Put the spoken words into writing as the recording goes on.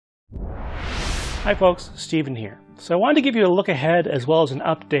Hi folks, Steven here. So I wanted to give you a look ahead as well as an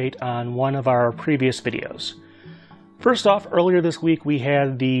update on one of our previous videos. First off, earlier this week we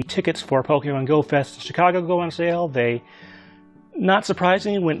had the tickets for Pokemon Go Fest in Chicago go on sale. They, not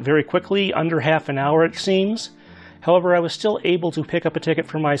surprisingly, went very quickly, under half an hour it seems. However, I was still able to pick up a ticket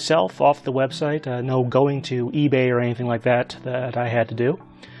for myself off the website, no going to eBay or anything like that I had to do.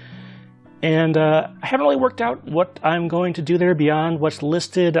 And I haven't really worked out what I'm going to do there beyond what's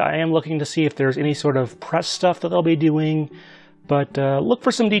listed. I am looking to see if there's any sort of press stuff that they'll be doing, but look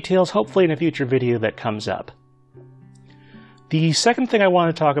for some details hopefully in a future video that comes up. The second thing I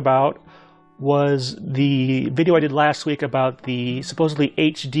want to talk about was the video I did last week about the supposedly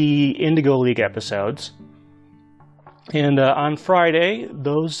HD Indigo League episodes. And on Friday,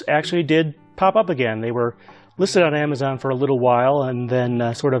 those actually did pop up again. They were listed on Amazon for a little while and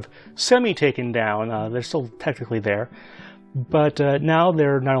then sort of semi-taken down. They're still technically there. But now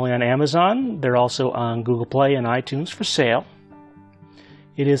they're not only on Amazon, they're also on Google Play and iTunes for sale.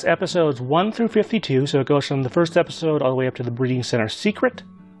 It is episodes 1 through 52, so it goes from the first episode all the way up to the Breeding Center Secret.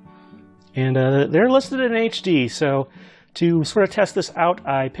 And they're listed in HD, so to sort of test this out,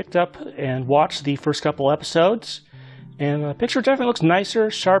 I picked up and watched the first couple episodes. And the picture definitely looks nicer,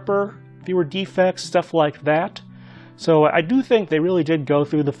 sharper, fewer defects, stuff like that. So I do think they really did go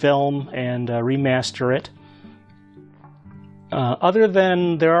through the film and remaster it. Other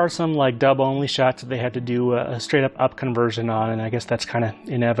than there are some like dub-only shots that they had to do a straight-up up conversion on, and I guess that's kind of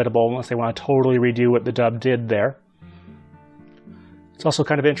inevitable unless they want to totally redo what the dub did there. It's also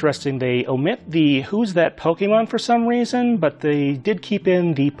kind of interesting they omit the Who's That Pokemon for some reason, but they did keep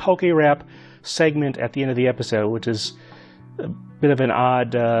in the Poke-Rap segment at the end of the episode, which is a bit of an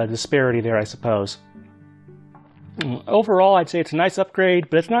odd disparity there, I suppose. Overall, I'd say it's a nice upgrade,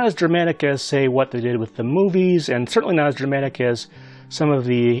 but it's not as dramatic as, say, what they did with the movies, and certainly not as dramatic as some of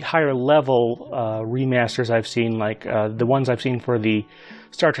the higher-level remasters I've seen, like the ones I've seen for the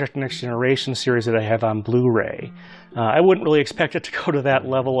Star Trek Next Generation series that I have on Blu-ray. I wouldn't really expect it to go to that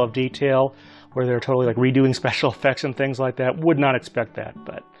level of detail, where they're totally like redoing special effects and things like that. Would not expect that,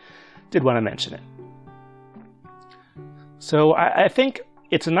 but did want to mention it. So I think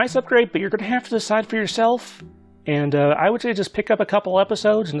it's a nice upgrade, but you're going to have to decide for yourself. And I would say just pick up a couple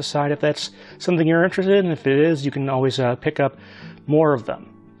episodes and decide if that's something you're interested in. If it is, you can always pick up more of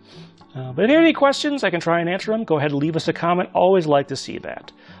them. But if you have any questions, I can try and answer them. Go ahead and leave us a comment. Always like to see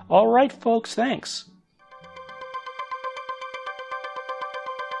that. All right, folks, thanks.